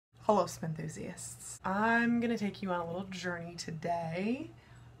Hello, spin enthusiasts. I'm gonna take you on a little journey today.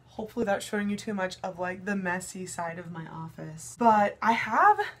 Hopefully without showing you too much of like the messy side of my office. But I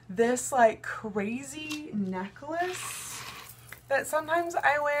have this like crazy necklace that sometimes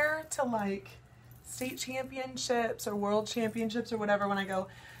I wear to like state championships or world championships or whatever when I go.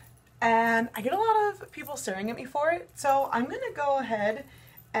 And I get a lot of people staring at me for it. So I'm gonna go ahead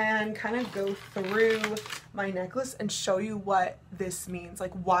and kind of go through my necklace and show you what this means,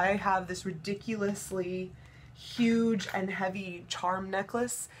 like why I have this ridiculously huge and heavy charm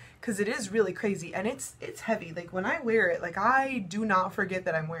necklace, because it is really crazy and it's heavy. Like when I wear it, like I do not forget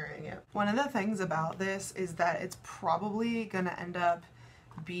that I'm wearing it. One of the things about this is that it's probably gonna end up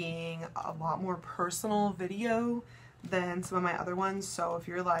being a lot more personal video than some of my other ones. So if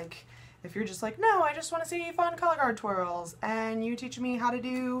you're just like, no, I just want to see fun color guard twirls and you teach me how to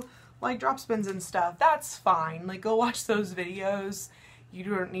do like drop spins and stuff, that's fine. Like go watch those videos. You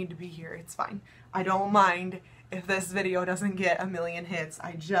don't need to be here. It's fine. I don't mind if this video doesn't get a million hits.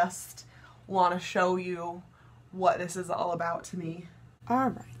 I just want to show you what this is all about to me.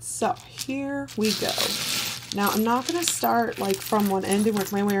 Alright, so here we go. Now I'm not going to start like from one end and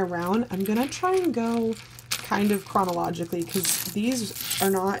work my way around. I'm going to try and go kind of chronologically because these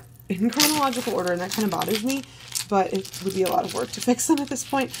are not in chronological order and that kind of bothers me, but it would be a lot of work to fix them at this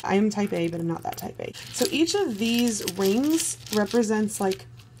point. I am type A, but I'm not that type A. So each of these rings represents like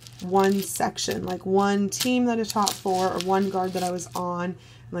one section, like one team that I taught for or one guard that I was on, and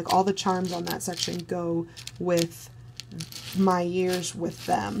like all the charms on that section go with my years with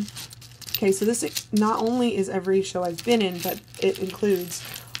them. Okay, so this not only is every show I've been in, but it includes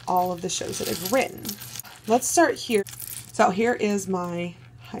all of the shows that I've written. Let's start here. So here is my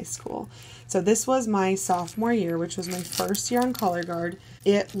high school. So this was my sophomore year, which was my first year on color guard.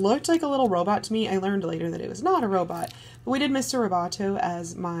 It looked like a little robot to me. I learned later that it was not a robot, but we did Mr. Roboto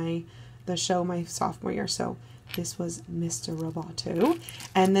as the show my sophomore year. So this was Mr. Roboto.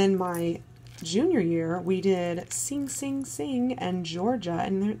 And then my junior year, we did Sing, Sing, Sing and Georgia,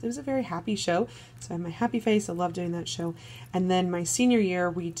 and it was a very happy show. So I have my happy face. I love doing that show. And then my senior year,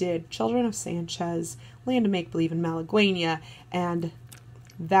 we did Children of Sanchez, Land of Make Believe, and Malaguena, and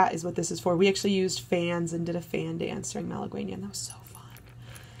that is what this is for. We actually used fans and did a fan dance during Malaguena, and that was so fun.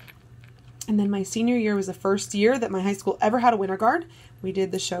 And then my senior year was the first year that my high school ever had a winter guard. We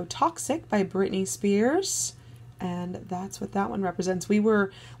did the show Toxic by Britney Spears, and that's what that one represents. We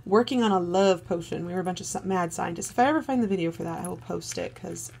were working on a love potion. We were a bunch of mad scientists. If I ever find the video for that, I will post it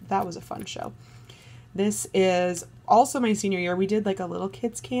because that was a fun show. This is also my senior year. We did like a little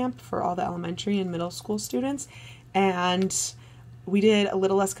kids camp for all the elementary and middle school students, and we did A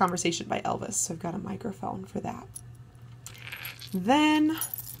Little Less Conversation by Elvis, so I've got a microphone for that. Then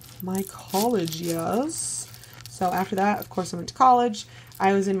my college years. So after that, of course, I went to college.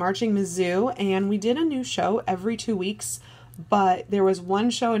 I was in marching Mizzou, and we did a new show every 2 weeks, but there was one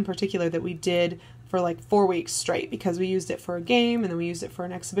show in particular that we did for like 4 weeks straight because we used it for a game, and then we used it for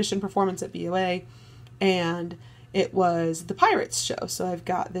an exhibition performance at BOA, and it was the Pirates show. So I've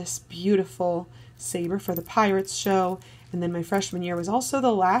got this beautiful saber for the Pirates show. And then my freshman year was also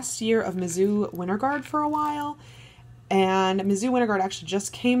the last year of Mizzou Winter Guard for a while. And Mizzou Winter Guard actually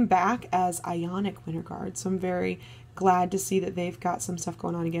just came back as Ionic Winter Guard. So I'm very glad to see that they've got some stuff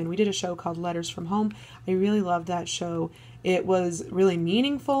going on again. We did a show called Letters from Home. I really loved that show. It was really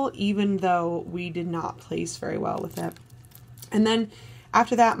meaningful, even though we did not place very well with it. And then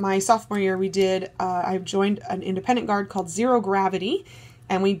after that, my sophomore year, I joined an independent guard called Zero Gravity.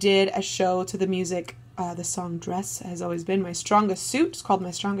 And we did a show to the music. The song Dress has always been my strongest suit. It's called My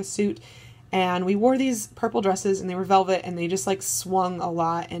Strongest Suit. And we wore these purple dresses and they were velvet and they just like swung a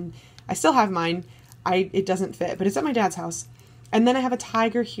lot. And I still have mine. It doesn't fit, but it's at my dad's house. And then I have a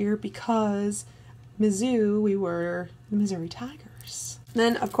tiger here because Mizzou, we were the Missouri Tigers.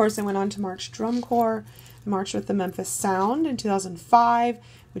 Then, of course, I went on to march drum corps. I marched with the Memphis Sound in 2005.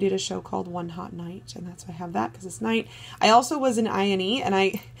 We did a show called One Hot Night, and that's why I have that because it's night. I also was in INE, and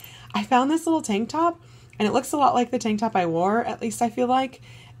I found this little tank top, and it looks a lot like the tank top I wore, at least I feel like.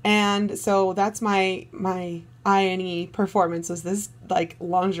 And so that's my INE performance, was this like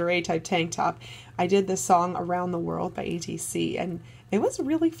lingerie type tank top. I did this song Around the World by ATC, and it was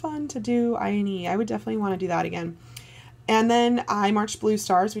really fun to do INE. I would definitely want to do that again. And then I marched Blue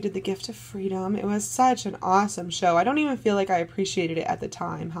Stars. We did The Gift of Freedom. It was such an awesome show. I don't even feel like I appreciated it at the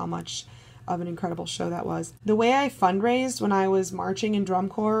time, how much of an incredible show that was. The way I fundraised when I was marching in drum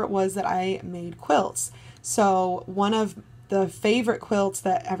corps was that I made quilts. So one of the favorite quilts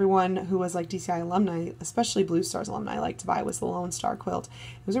that everyone who was like DCI alumni, especially Blue Stars alumni, liked to buy was the Lone Star quilt.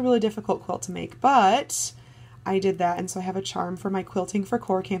 It was a really difficult quilt to make, but I did that, and so I have a charm for my Quilting for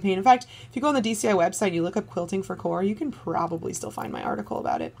Core campaign. In fact, if you go on the DCI website and you look up Quilting for Core, you can probably still find my article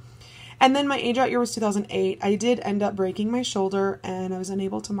about it. And then my age out year was 2008. I did end up breaking my shoulder, and I was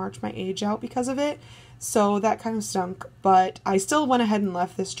unable to march my age out because of it. So that kind of stunk, but I still went ahead and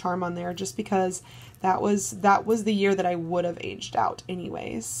left this charm on there just because that was the year that I would have aged out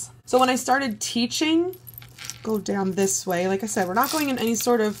anyways. So when I started teaching, go down this way. Like I said, we're not going in any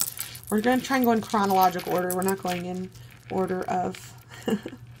sort of, we're going to try and go in chronological order. We're not going in order of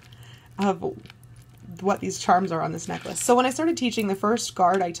of what these charms are on this necklace. So when I started teaching, the first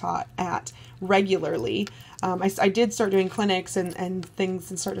guard I taught at regularly, I did start doing clinics and things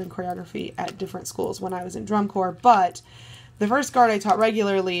and start doing choreography at different schools when I was in drum corps, but the first guard I taught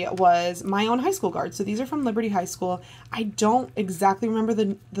regularly was my own high school guard. So these are from Liberty High School. I don't exactly remember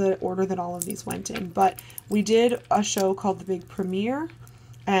the order that all of these went in, but we did a show called The Big Premiere,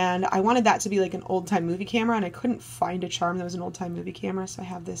 and I wanted that to be like an old-time movie camera, and I couldn't find a charm that was an old-time movie camera, so I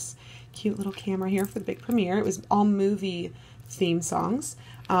have this cute little camera here for The Big Premiere. It was all movie theme songs.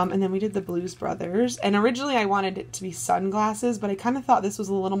 And then we did the Blues Brothers, and originally I wanted it to be sunglasses, but I kind of thought this was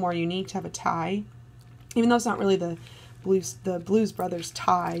a little more unique to have a tie, even though it's not really the Blues Brothers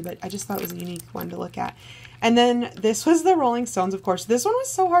tie, but I just thought it was a unique one to look at. And then this was the Rolling Stones, of course. This one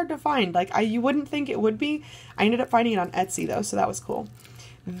was so hard to find. Like, you wouldn't think it would be. I ended up finding it on Etsy, though, so that was cool.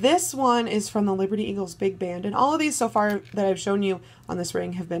 This one is from the Liberty Eagles Big Band, and all of these so far that I've shown you on this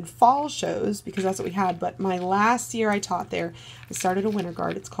ring have been fall shows because that's what we had, but my last year I taught there, I started a winter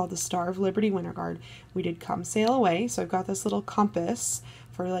guard. It's called the Star of Liberty Winter Guard. We did Come Sail Away, so I've got this little compass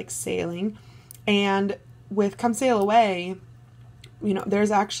for like sailing, and with Come Sail Away, you know,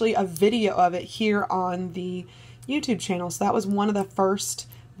 there's actually a video of it here on the YouTube channel, so that was one of the first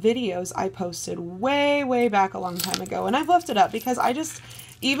videos I posted way back a long time ago, and I've left it up because I just,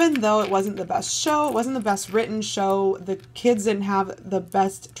 even though it wasn't the best show, it wasn't the best written show, the kids didn't have the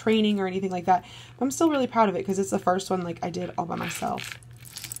best training or anything like that, but I'm still really proud of it because it's the first one like I did all by myself.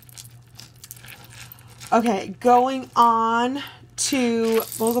 Okay, going on to,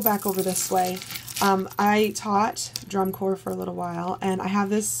 we'll go back over this way. I taught drum corps for a little while, and I have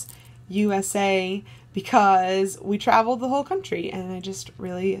this USA because we traveled the whole country, and I just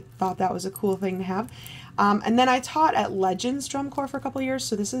really thought that was a cool thing to have. And then I taught at Legends Drum Corps for a couple years.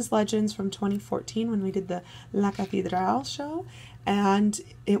 So this is Legends from 2014 when we did the La Catedral show. And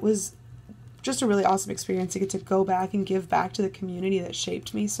it was just a really awesome experience to get to go back and give back to the community that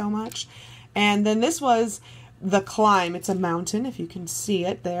shaped me so much. And then this was The Climb. It's a mountain, if you can see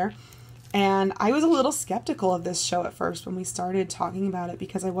it there. And I was a little skeptical of this show at first when we started talking about it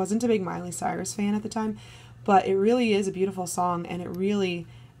because I wasn't a big Miley Cyrus fan at the time. But it really is a beautiful song, and it really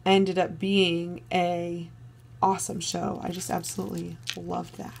ended up being a awesome show. I just absolutely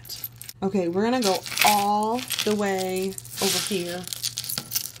loved that. Okay, we're gonna go all the way over here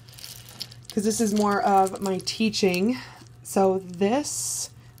because this is more of my teaching. So this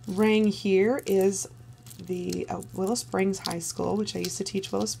ring here is the Willow Springs High School, which I used to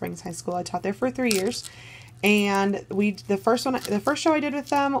teach Willow Springs High School. I taught there for 3 years, and the first show I did with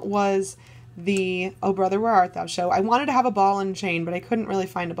them was the Oh Brother Where Art Thou show. I wanted to have a ball and chain, but I couldn't really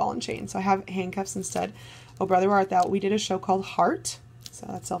find a ball and chain, so I have handcuffs instead. Oh Brother Where Art Thou. We did a show called Heart, so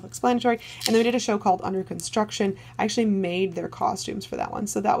that's self-explanatory, and then we did a show called Under Construction. I actually made their costumes for that one,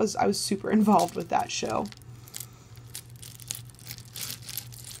 so I was super involved with that show.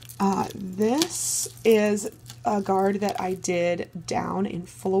 This is a guard that I did down in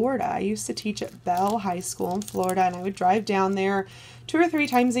Florida. I used to teach at Bell High School in Florida, and I would drive down there 2 or 3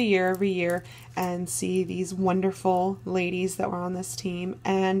 times a year every year and see these wonderful ladies that were on this team.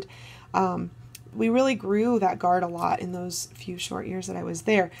 And we really grew that guard a lot in those few short years that I was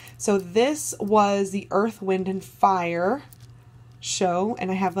there. So this was the Earth, Wind, and Fire show,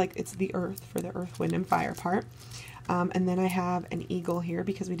 and I have like, it's the Earth for the Earth, Wind, and Fire part. And then I have an eagle here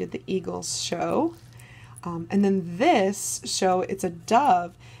because we did the Eagles show. And then this show, it's a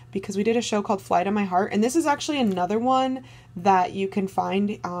dove because we did a show called Flight of My Heart. And this is actually another one that you can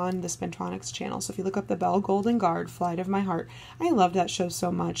find on the Spintronics channel. So if you look up the Bell Golden Guard, Flight of My Heart, I love that show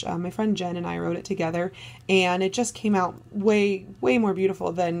so much. My friend Jen and I wrote it together, and it just came out way more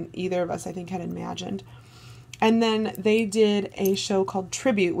beautiful than either of us, I think, had imagined. And then they did a show called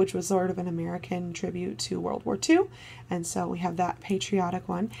Tribute, which was sort of an American tribute to World War II. And so we have that patriotic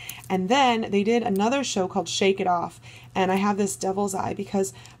one. And then they did another show called Shake It Off. And I have this devil's eye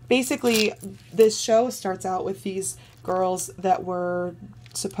because basically this show starts out with these girls that were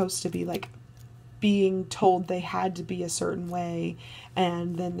supposed to be like being told they had to be a certain way.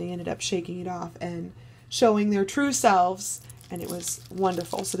 And then they ended up shaking it off and showing their true selves and it was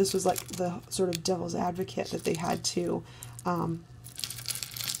wonderful. So this was like the sort of devil's advocate that they had to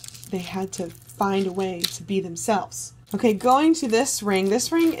find a way to be themselves. Okay, going to this ring.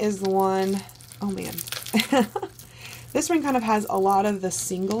 This ring is the one, oh man. This ring kind of has a lot of the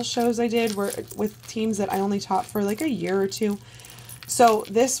single shows I did with teams that I only taught for like a year or two. So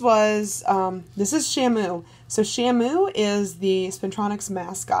this was, this is Shamu. So Shamu is the Spintronics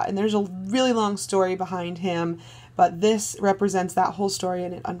mascot, and there's a really long story behind him, but this represents that whole story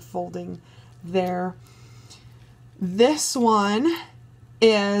and it unfolding there. This one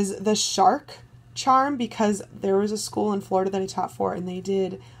is the shark charm, because there was a school in Florida that I taught for, and they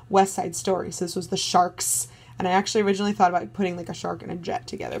did West Side Story. So this was the sharks. And I actually originally thought about putting like a shark and a jet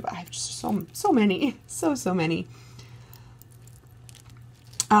together, but I have just so many. So many.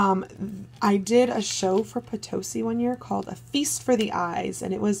 I did a show for Potosi one year called A Feast for the Eyes,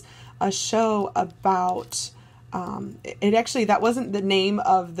 and it was a show about, it actually, that wasn't the name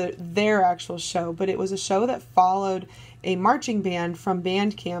of their actual show, but it was a show that followed a marching band from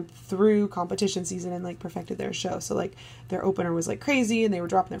band camp through competition season and like perfected their show. So like their opener was like crazy and they were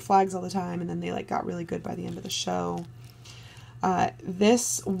dropping their flags all the time, and then they like got really good by the end of the show.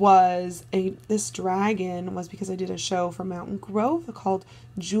 This dragon was because I did a show for Mountain Grove called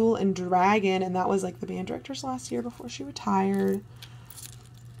Jewel and Dragon, and that was like the band director's last year before she retired.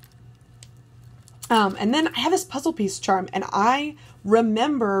 And then I have this puzzle piece charm, and I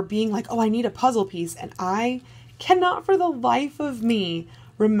remember being like, oh, I need a puzzle piece, and I cannot for the life of me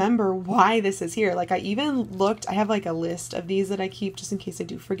remember why this is here. Like I even looked, I have like a list of these that I keep just in case I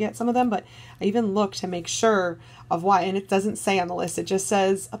do forget some of them, but I even looked to make sure of why, and it doesn't say on the list, it just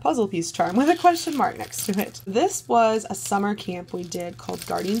says a puzzle piece charm with a question mark next to it. This was a summer camp we did called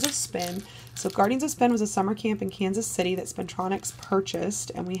Guardians of Spin. So Guardians of Spin was a summer camp in Kansas City that Spintronics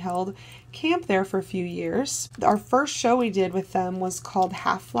purchased, and we held camp there for a few years. Our first show we did with them was called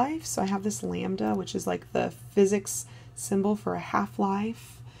Half-Life. So I have this lambda, which is like the physics symbol for a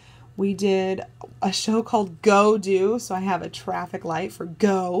half-life. We did a show called Go Do, so I have a traffic light for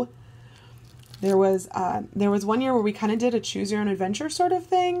go. There was one year where we kind of did a choose your own adventure sort of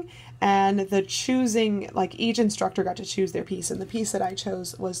thing, and the choosing, like each instructor got to choose their piece, and the piece that I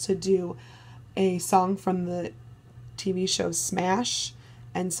chose was to do a song from the TV show Smash.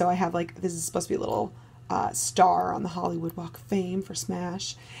 And so I have like, this is supposed to be a little star on the Hollywood Walk of Fame for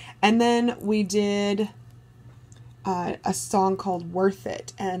Smash. And then we did a song called Worth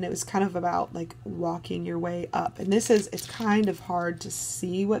It, and it was kind of about like walking your way up. And it's kind of hard to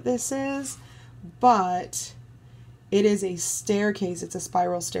see what this is, but it is a staircase. It's a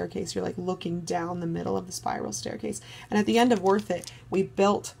spiral staircase. You're like looking down the middle of the spiral staircase. And at the end of Worth It, we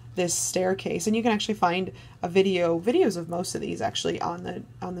built this staircase, and you can actually find videos of most of these actually on the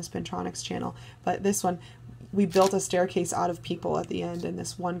Spintronics channel. But this one, we built a staircase out of people at the end, and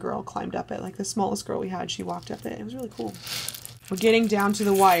this one girl climbed up it, like the smallest girl we had. She walked up it. It was really cool. We're getting down to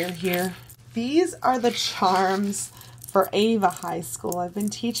the wire here. These are the charms for Ava High School. I've been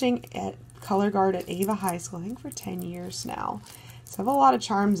teaching at color guard at Ava High School, I think for 10 years now. So I have a lot of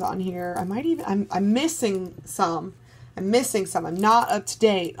charms on here. I'm missing some. I'm not up to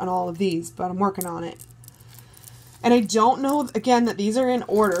date on all of these, but I'm working on it. And I don't know, again, that these are in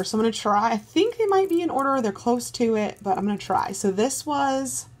order, so I'm going to try. I think they might be in order, or they're close to it, but I'm going to try. So this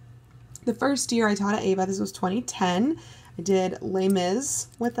was the first year I taught at Ava. This was 2010. I did Les Mis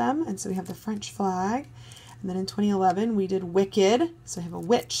with them, and so we have the French flag. And then in 2011, we did Wicked, so I have a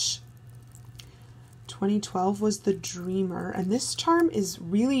witch. 2012 was the Dreamer, and this charm is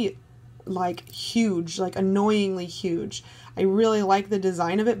really like huge, like annoyingly huge. I really like the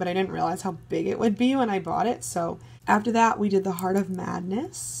design of it, but I didn't realize how big it would be when I bought it. So after that, we did the Heart of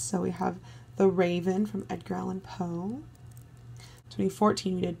Madness. So we have the Raven from Edgar Allan Poe.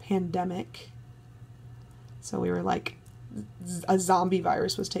 2014, we did Pandemic. So we were like, a zombie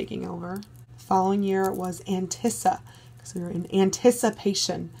virus was taking over. The following year was Antissa, because we were in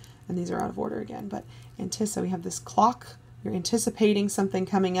anticipation. And these are out of order again, but Antissa, we have this clock. You're anticipating something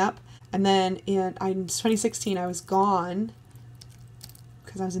coming up. And then in 2016, I was gone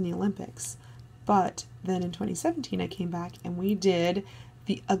because I was in the Olympics. But then in 2017, I came back and we did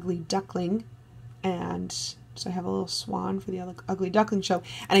the Ugly Duckling. And so I have a little swan for the Ugly Duckling show.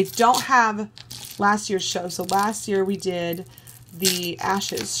 And I don't have last year's show. So last year we did the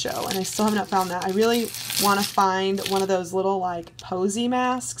Ashes show, and I still have not found that. I really want to find one of those little like posy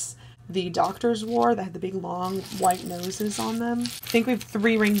masks the doctors wore that had the big long white noses on them. I think we have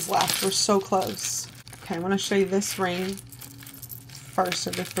 3 rings left. We're so close. Okay, I want to show you this ring first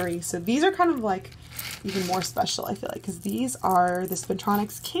of the 3. So these are kind of like even more special, I feel like, because these are the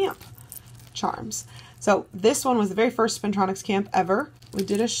Spintronics camp charms. So this one was the very first Spintronics camp ever. We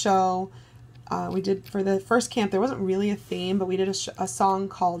did a show. For the first camp, there wasn't really a theme, but we did a song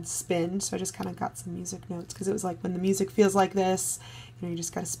called Spin. So I just kind of got some music notes because it was like when the music feels like this, you know, you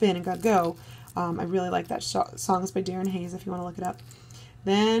just got to spin and got to go. I really like that song. It's by Darren Hayes if you want to look it up.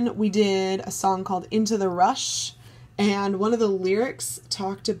 Then we did a song called Into the Rush, and one of the lyrics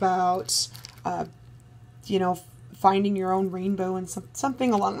talked about, you know, finding your own rainbow and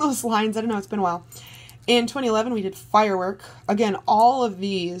something along those lines. I don't know, it's been a while. In 2011, we did Firework. Again, all of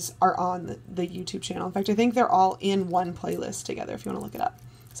these are on the YouTube channel. In fact, I think they're all in one playlist together if you want to look it up.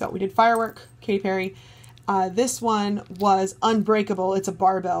 So we did Firework, Katy Perry. This one was Unbreakable. It's a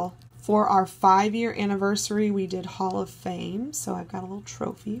barbell. For our 5-year anniversary, we did Hall of Fame. So I've got a little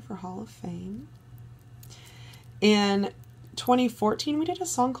trophy for Hall of Fame. In 2014, we did a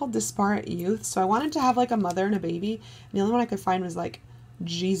song called Disparate Youth. So I wanted to have like a mother and a baby. And the only one I could find was like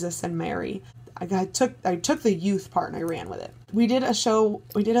Jesus and Mary. I took the youth part and I ran with it. We did a show,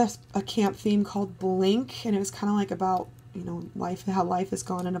 we did a camp theme called Blink, and it was kind of like about, you know, life, how life is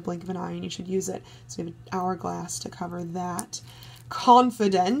gone in a blink of an eye and you should use it. So we have an hourglass to cover that.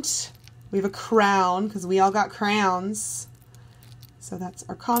 Confident. We have a crown because we all got crowns. So that's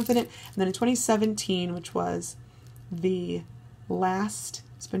our Confident. And then in 2017, which was the last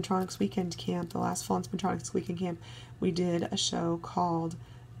Spintronics weekend camp, the last fall in Spintronics weekend camp, we did a show called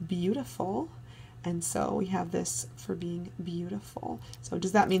Beautiful. And so we have this for being beautiful. So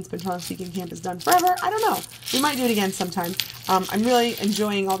does that mean Spintronics Weekend Camp is done forever? I don't know. We might do it again sometime. I'm really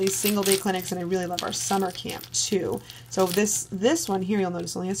enjoying all these single day clinics, and I really love our summer camp too. So this one here, you'll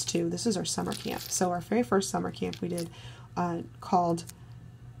notice only has 2. This is our summer camp. So our very first summer camp we did called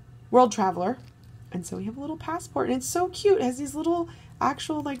World Traveler. And so we have a little passport, and it's so cute. It has these little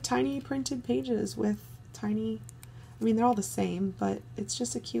actual like tiny printed pages with tiny, I mean, they're all the same, but it's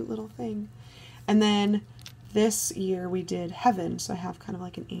just a cute little thing. And then this year we did Heaven, so I have kind of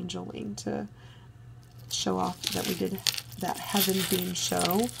like an angel wing to show off that we did that Heaven themed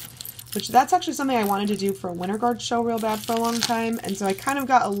show, which that's actually something I wanted to do for a Winter Guard show real bad for a long time, and so I kind of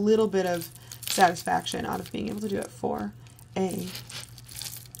got a little bit of satisfaction out of being able to do it for a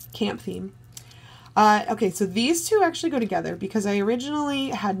camp theme. Okay, so these two actually go together because I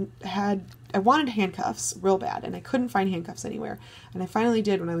originally I wanted handcuffs real bad, and I couldn't find handcuffs anywhere, and I finally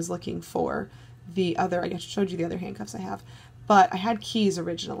did when I was looking for the other, I showed you the other handcuffs I have, but I had keys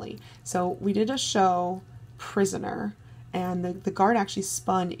originally. So we did a show, Prisoner, and the guard actually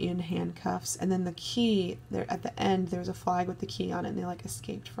spun in handcuffs, and then the key, there at the end, there was a flag with the key on it, and they like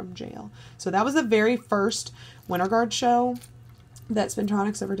escaped from jail. So that was the very first Winter Guard show that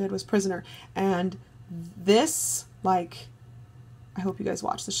Spintronics ever did, was Prisoner. And this, like, I hope you guys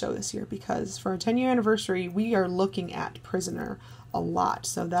watch the show this year, because for our 10-year anniversary, we are looking at Prisoner a lot.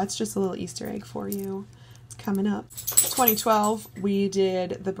 So that's just a little Easter egg for you. It's coming up. 2012, we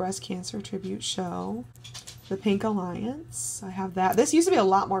did the breast cancer tribute show, the Pink Alliance. I have that. This used to be a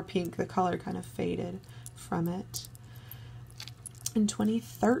lot more pink. The color kind of faded from it. In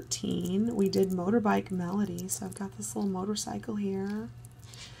 2013, we did Motorbike Melody. So I've got this little motorcycle here.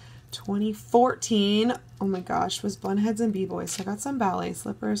 2014, oh my gosh, was Bunheads and B-Boys. So I got some ballet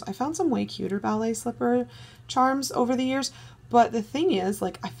slippers. I found some way cuter ballet slipper charms over the years. But the thing is,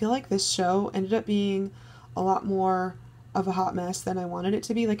 like, I feel like this show ended up being a lot more of a hot mess than I wanted it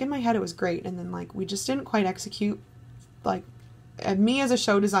to be. Like, in my head, it was great. And then, like, we just didn't quite execute, like, me as a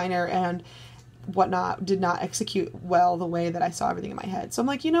show designer and whatnot did not execute well the way that I saw everything in my head. So I'm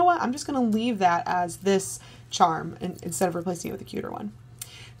like, you know what? I'm just going to leave that as this charm instead of replacing it with a cuter one.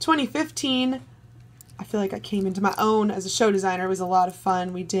 2015, I feel like I came into my own as a show designer. It was a lot of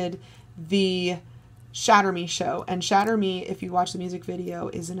fun. We did the Shatter Me show, and Shatter Me, if you watch the music video,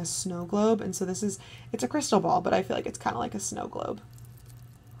 is in a snow globe, and so it's a crystal ball, but I feel like it's kind of like a snow globe.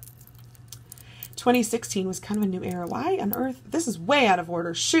 2016 was kind of a new era. Why on earth? This is way out of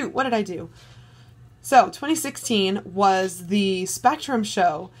order. Shoot, what did I do? So 2016 was the Spectrum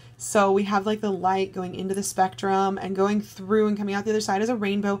show. So we have like the light going into the spectrum and going through and coming out the other side as a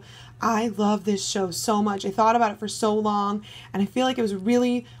rainbow. I love this show so much. I thought about it for so long, and I feel like it was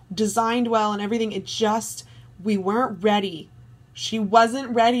really designed well and everything. It just, we weren't ready. She wasn't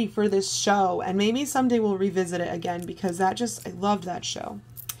ready for this show, and maybe someday we'll revisit it again because I loved that show.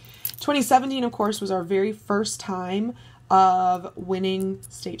 2017, of course, was our very first time of winning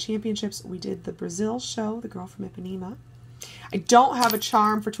state championships. We did the Brazil show, The Girl from Ipanema. I don't have a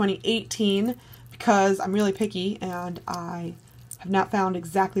charm for 2018 because I'm really picky and I have not found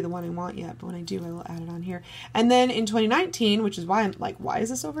exactly the one I want yet, but when I do, I will add it on here. And then in 2019, which is why I'm like, why is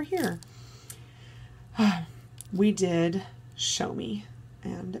this over here? We did Show Me.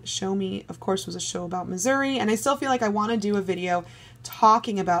 And Show Me, of course, was a show about Missouri, and I still feel like I want to do a video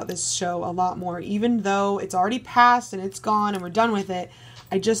talking about this show a lot more, even though it's already passed and it's gone and we're done with it.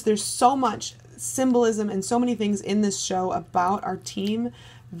 There's so much symbolism and so many things in this show about our team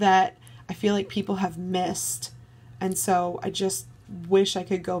that I feel like people have missed. And so I just wish I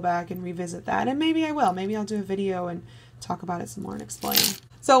could go back and revisit that, and maybe I will. Maybe I'll do a video and talk about it some more and explain.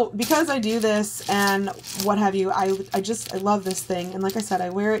 So because I do this and what have you, I love this thing. And like I said, I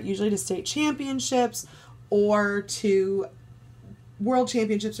wear it usually to state championships or to world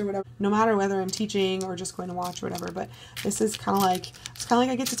championships or whatever, no matter whether I'm teaching or just going to watch or whatever. But this is kind of like, it's kind of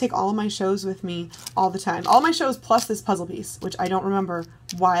like I get to take all of my shows with me all the time. All my shows plus this puzzle piece, which I don't remember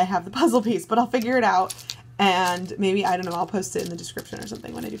why I have the puzzle piece, but I'll figure it out. And maybe, I don't know, I'll post it in the description or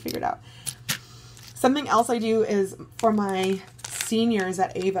something when I do figure it out. Something else I do is for my seniors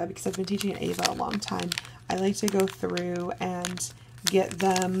at Ava, because I've been teaching at Ava a long time, I like to go through and get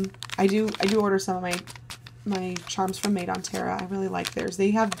them, I do order some of my charms from Made on Terra. I really like theirs.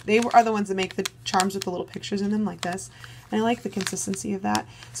 They are the ones that make the charms with the little pictures in them like this. And I like the consistency of that.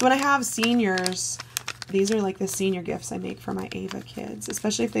 So when I have seniors, these are like the senior gifts I make for my Ava kids,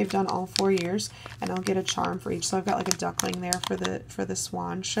 especially if they've done all 4 years, and I'll get a charm for each. So I've got like a duckling there for the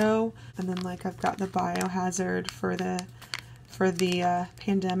swan show, and then like I've got the biohazard for the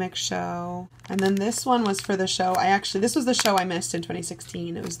pandemic show, and then this one was for the show. This was the show I missed in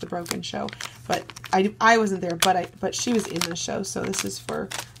 2016. It was the broken show, but I wasn't there, but she was in the show, so this is for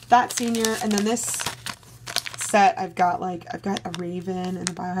that senior. And then this set, I've got a raven and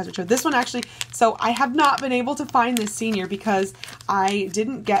a biohazard show. This one actually, so I have not been able to find this senior because I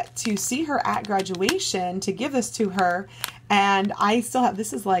didn't get to see her at graduation to give this to her, and I still have,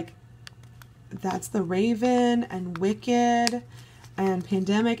 this is like, that's the Raven and Wicked and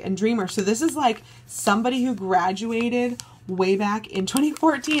Pandemic and Dreamer. So this is like somebody who graduated way back in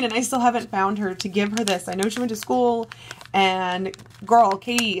 2014, and I still haven't found her to give her this. I know she went to school, and girl,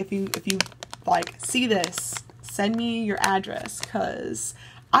 Katie, if you like see this, send me your address, because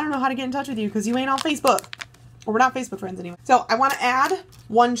I don't know how to get in touch with you because you ain't on Facebook, or we're not Facebook friends anyway. So I want to add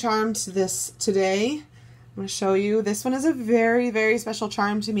one charm to this today. I'm going to show you. This one is a very, very special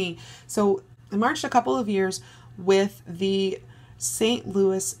charm to me. So I marched a couple of years with the St.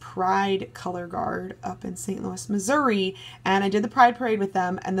 Louis Pride Color Guard up in St. Louis, Missouri, and I did the Pride Parade with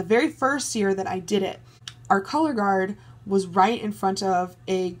them. And the very first year that I did it, our Color Guard was right in front of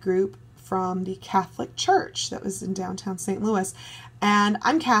a group from the Catholic Church that was in downtown St. Louis. And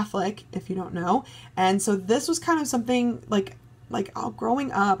I'm Catholic, if you don't know, and so this was kind of something like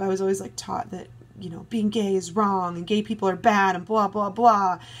growing up, I was always like taught that, you know, being gay is wrong and gay people are bad and blah, blah,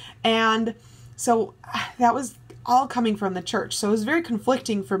 blah. And so that was all coming from the church. So it was very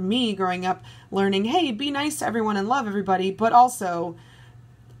conflicting for me growing up, learning, hey, be nice to everyone and love everybody, but also,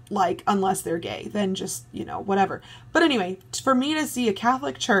 like, unless they're gay, then just, you know, whatever. But anyway, for me to see a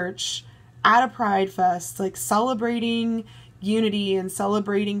Catholic church at a Pride Fest, like celebrating unity and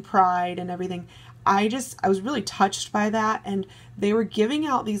celebrating pride and everything, I was really touched by that. And they were giving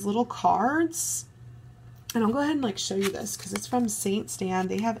out these little cards, and I'll go ahead and like show you this because it's from Saint Stan.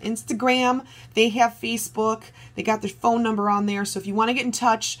 They have Instagram, they have Facebook, they got their phone number on there. So if you want to get in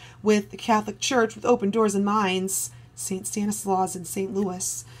touch with the Catholic Church with Open Doors and Minds, St. Stanislaus in St.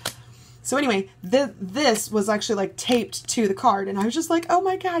 Louis. So anyway, this was actually like taped to the card, and I was just like, oh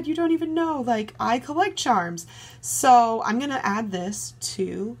my God, you don't even know, like, I collect charms. So I'm gonna add this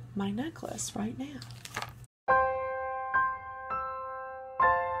to my necklace right now.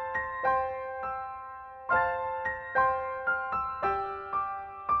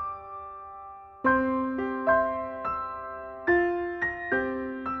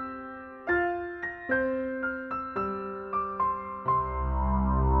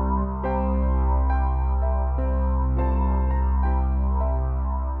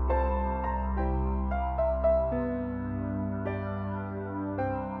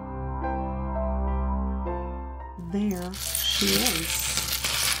 There she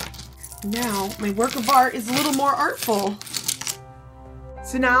is. Now my work of art is a little more artful.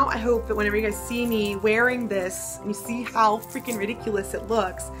 So now I hope that whenever you guys see me wearing this and you see how freaking ridiculous it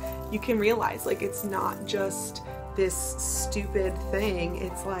looks, you can realize like it's not just this stupid thing.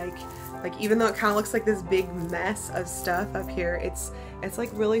 It's like even though it kind of looks like this big mess of stuff up here, it's like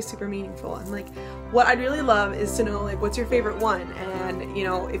really super meaningful. And like what I'd really love is to know like what's your favorite one, and you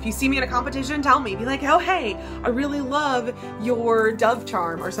know, if you see me in a competition, tell me, be like, oh hey, I really love your dove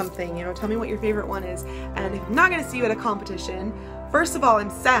charm or something, you know, tell me what your favorite one is. And if I'm not gonna see you at a competition, first of all, I'm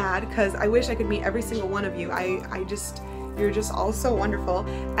sad because I wish I could meet every single one of you. You're just all so wonderful.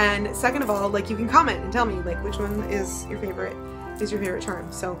 And second of all, like, you can comment and tell me like which one is your favorite. is your favorite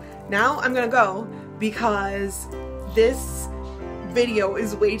charm. So now I'm gonna go because this video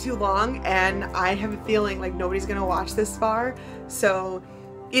is way too long and I have a feeling like nobody's gonna watch this far. So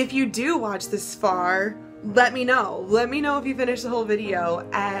if you do watch this far, let me know. Let me know if you finish the whole video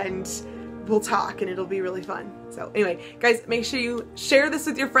and we'll talk and it'll be really fun. So anyway, guys, make sure you share this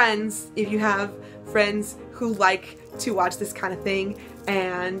with your friends if you have friends who like to watch this kind of thing,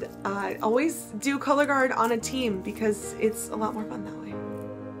 and always do color guard on a team because it's a lot more fun that way.